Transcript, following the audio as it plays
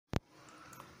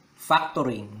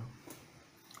Factoring.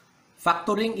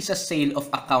 Factoring is a sale of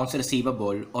accounts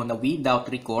receivable on a without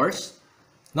recourse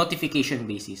notification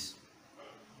basis.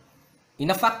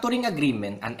 In a factoring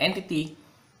agreement, an entity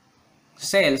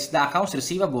sells the accounts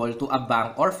receivable to a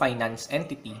bank or finance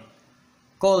entity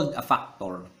called a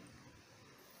factor.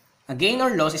 A gain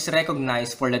or loss is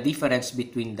recognized for the difference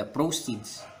between the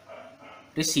proceeds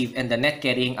received and the net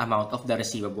carrying amount of the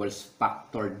receivables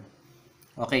factored.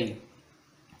 Okay.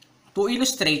 To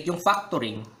illustrate yung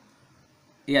factoring,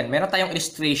 yan, meron tayong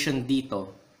illustration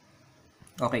dito.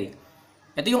 Okay.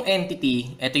 Ito yung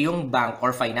entity, ito yung bank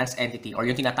or finance entity or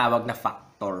yung tinatawag na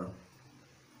factor.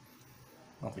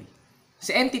 Okay.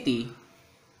 Si entity,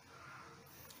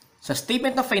 sa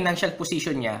statement of financial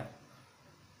position niya,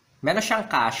 meron siyang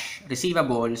cash,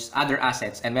 receivables, other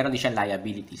assets, and meron din siyang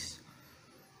liabilities.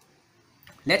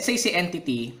 Let's say si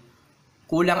entity,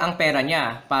 kulang ang pera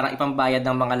niya para ipambayad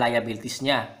ng mga liabilities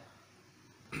niya.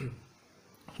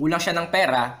 Kulang siya ng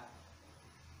pera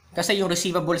kasi yung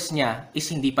receivables niya is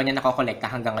hindi pa niya nakokolekta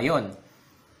hanggang ngayon.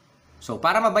 So,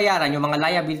 para mabayaran yung mga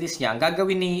liabilities niya, ang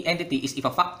gagawin ni entity is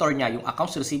ipa-factor niya yung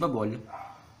accounts receivable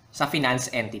sa finance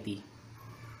entity.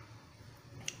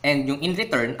 And yung in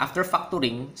return, after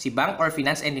factoring, si bank or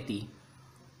finance entity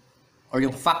or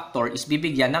yung factor is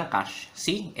bibigyan ng cash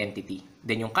si entity.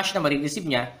 Then yung cash na marireceive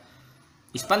niya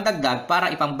is pandagdag para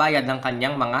ipambayad ng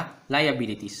kanyang mga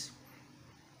liabilities.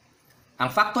 Ang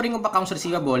factoring of accounts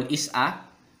receivable is a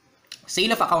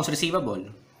sale of accounts receivable.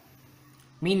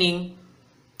 Meaning,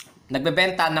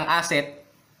 nagbebenta ng asset,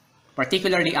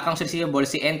 particularly accounts receivable,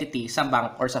 si entity sa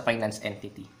bank or sa finance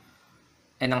entity.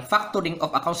 And ang factoring of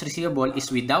accounts receivable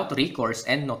is without recourse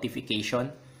and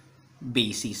notification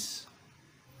basis.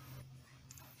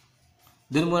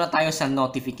 Doon muna tayo sa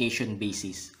notification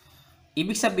basis.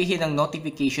 Ibig sabihin ng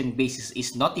notification basis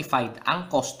is notified ang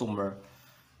customer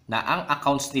na ang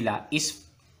accounts nila is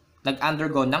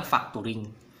nag-undergo ng factoring.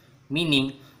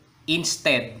 Meaning,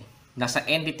 instead na sa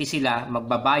entity sila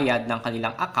magbabayad ng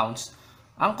kanilang accounts,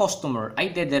 ang customer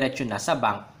ay dediretso na sa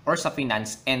bank or sa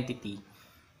finance entity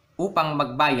upang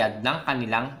magbayad ng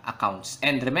kanilang accounts.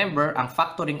 And remember, ang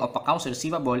factoring of accounts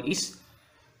receivable is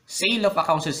sale of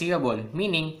accounts receivable.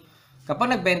 Meaning, kapag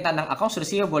nagbenta ng accounts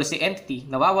receivable si entity,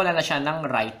 nawawala na siya ng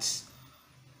rights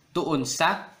doon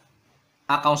sa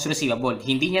accounts receivable.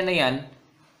 Hindi niya na yan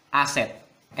asset.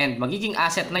 And magiging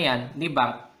asset na yan ni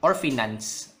bank or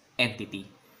finance entity.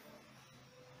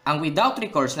 Ang without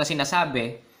recourse na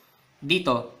sinasabi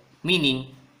dito,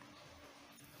 meaning,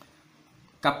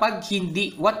 kapag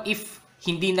hindi, what if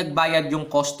hindi nagbayad yung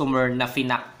customer na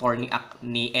finactor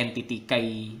ni entity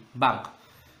kay bank?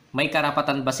 May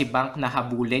karapatan ba si bank na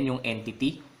habulin yung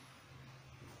entity?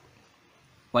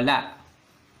 Wala.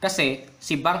 Kasi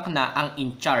si bank na ang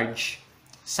in charge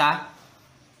sa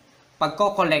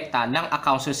pagkokolekta ng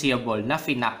accounts receivable na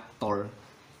finactor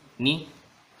ni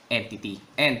entity.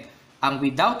 And ang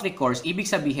without recourse, ibig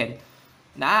sabihin,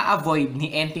 na-avoid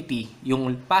ni entity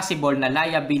yung possible na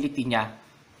liability niya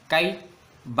kay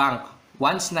bank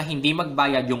once na hindi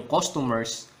magbayad yung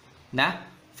customers na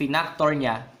finactor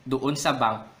niya doon sa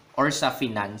bank or sa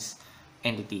finance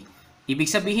entity. Ibig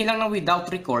sabihin lang ng without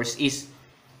recourse is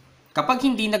kapag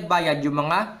hindi nagbayad yung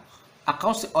mga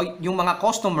accounts o yung mga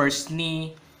customers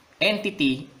ni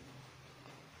entity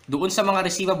doon sa mga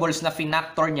receivables na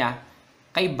finactor niya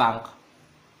kay bank,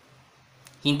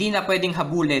 hindi na pwedeng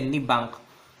habulin ni bank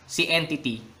si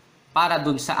entity para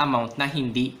doon sa amount na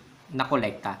hindi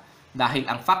nakolekta dahil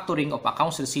ang factoring of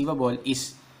accounts receivable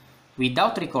is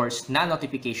without recourse na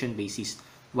notification basis.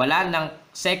 Wala ng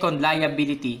second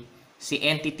liability si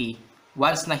entity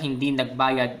once na hindi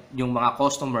nagbayad yung mga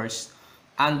customers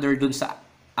under dun sa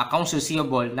accounts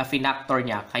receivable na finactor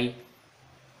niya kay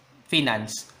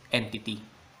finance entity.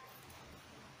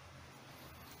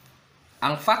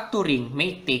 Ang factoring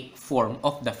may take form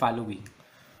of the following.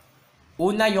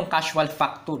 Una, yung casual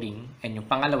factoring, and yung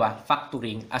pangalawa,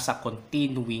 factoring as a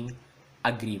continuing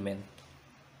agreement.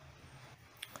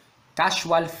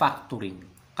 Casual factoring.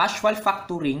 Casual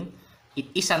factoring, it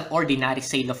is an ordinary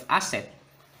sale of asset.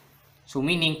 So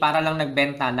meaning, para lang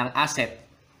nagbenta ng asset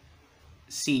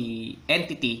si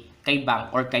entity kay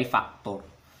bank or kay factor.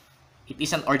 It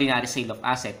is an ordinary sale of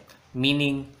asset.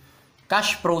 Meaning,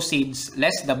 cash proceeds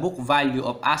less the book value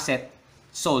of asset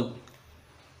sold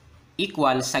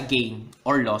equal sa gain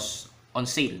or loss on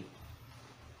sale.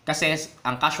 Kasi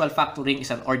ang casual factoring is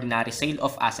an ordinary sale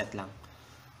of asset lang.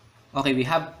 Okay, we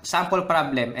have sample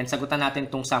problem and sagutan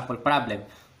natin tong sample problem.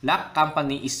 Lock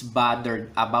company is bothered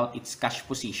about its cash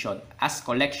position as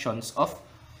collections of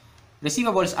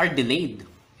receivables are delayed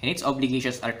and its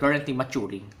obligations are currently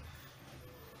maturing.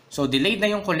 So, delayed na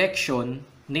yung collection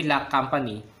nila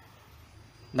company,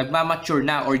 nagmamature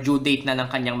na or due date na ng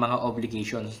kanyang mga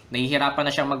obligations. Nahihirapan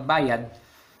na siyang magbayad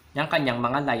ng kanyang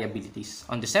mga liabilities.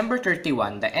 On December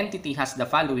 31, the entity has the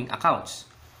following accounts.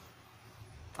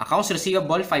 Accounts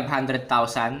receivable,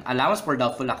 500,000. Allowance for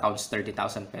doubtful accounts,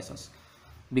 30,000 pesos.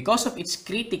 Because of its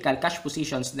critical cash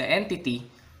positions, the entity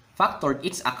factored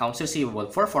its accounts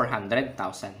receivable for 400,000.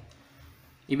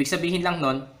 Ibig sabihin lang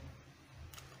nun,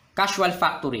 casual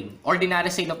factoring,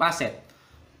 ordinary sale of asset.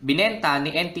 Binenta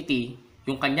ni entity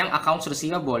yung kanyang accounts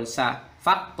receivable sa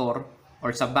factor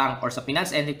or sa bank or sa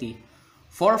finance entity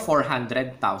for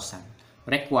 400,000.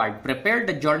 Required, prepare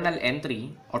the journal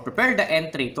entry or prepare the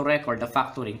entry to record the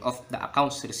factoring of the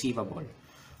accounts receivable.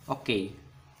 Okay,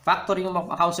 factoring of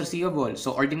accounts receivable.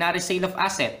 So, ordinary sale of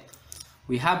asset.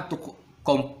 We have to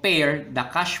compare the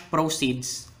cash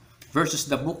proceeds versus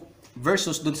the book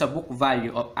versus dun sa book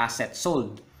value of asset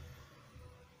sold.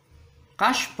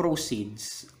 Cash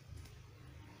proceeds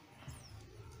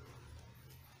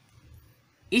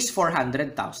is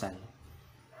 400,000.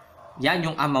 Yan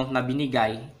yung amount na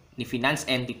binigay ni finance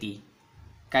entity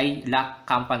kay la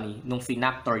company nung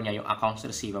finactor niya yung accounts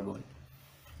receivable.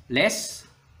 Less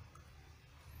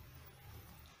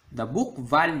the book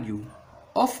value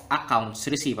of accounts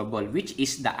receivable, which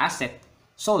is the asset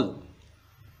sold.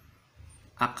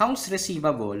 Accounts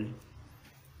receivable,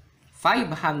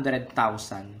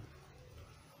 500,000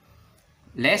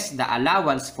 less the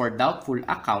allowance for doubtful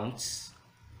accounts,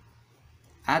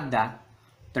 add the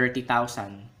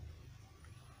 30,000.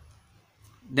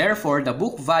 Therefore, the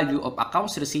book value of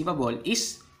accounts receivable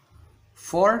is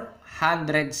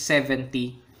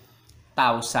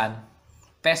 470,000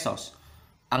 pesos.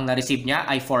 Ang na-receive niya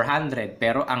ay 400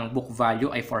 pero ang book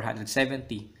value ay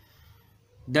 470.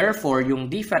 Therefore, yung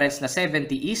difference na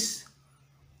 70 is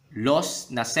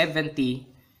loss na 70,000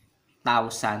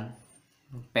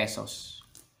 pesos.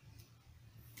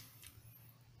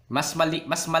 Mas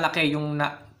malaki yung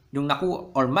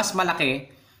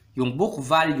malaki yung book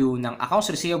value ng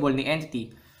accounts receivable ni entity,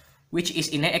 which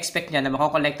is ine-expect niya na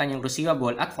makokolekta yung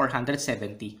receivable at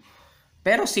 470.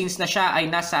 Pero since na siya ay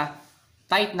nasa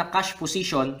tight na cash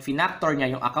position, finactor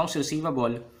niya yung accounts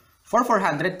receivable for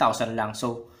 400,000 lang.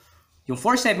 So, yung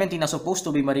 470 na supposed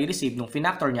to be marireceive nung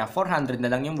finactor niya, 400 na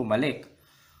lang yung bumalik.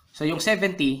 So, yung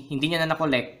 70, hindi niya na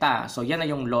nakolekta. So, yan na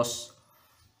yung loss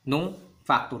nung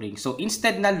factoring. So,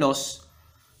 instead na loss,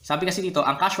 sabi kasi dito,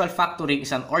 ang casual factoring is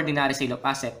an ordinary sale of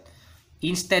asset.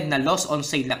 Instead na loss on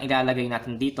sale lang ilalagay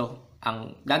natin dito,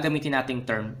 ang gagamitin nating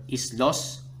term is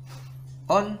loss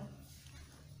on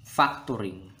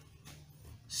factoring.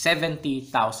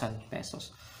 70,000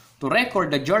 pesos. To record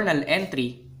the journal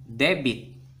entry,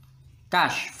 debit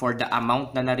cash for the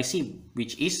amount na na-receive,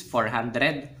 which is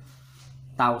 400,000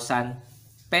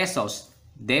 pesos.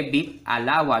 Debit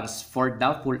allowance for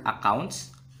doubtful accounts,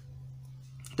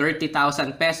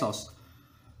 30,000 pesos.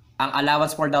 Ang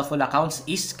allowance for doubtful accounts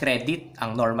is credit,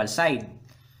 ang normal side.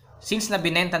 Since na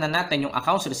binenta na natin yung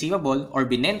accounts receivable or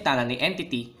binenta na ni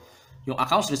entity yung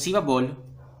accounts receivable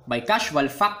by casual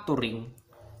factoring,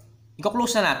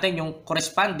 i-close na natin yung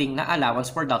corresponding na allowance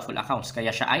for doubtful accounts.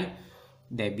 Kaya siya ay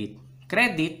debit.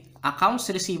 Credit, accounts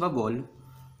receivable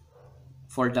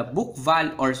for the book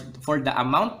value or for the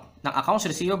amount ng accounts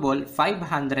receivable,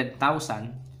 500,000.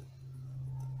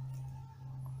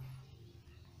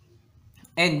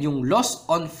 And yung loss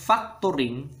on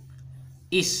factoring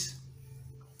is,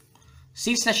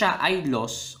 since na siya ay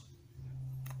loss,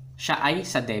 siya ay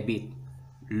sa debit.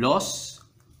 Loss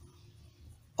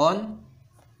on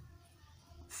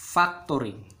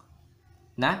factoring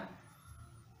na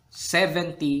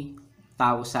 70,000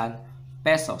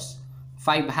 pesos.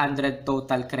 500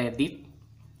 total credit.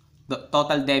 The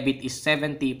total debit is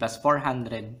 70 plus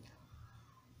 400.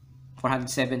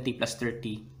 470 plus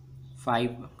 30.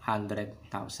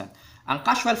 500,000. Ang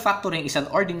casual factoring is an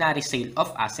ordinary sale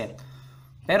of asset.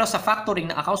 Pero sa factoring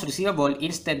ng accounts receivable,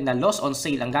 instead na loss on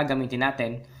sale ang gagamitin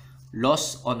natin,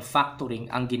 loss on factoring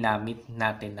ang ginamit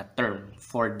natin na term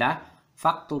for the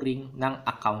factoring ng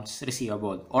accounts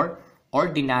receivable or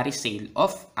ordinary sale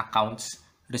of accounts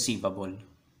receivable.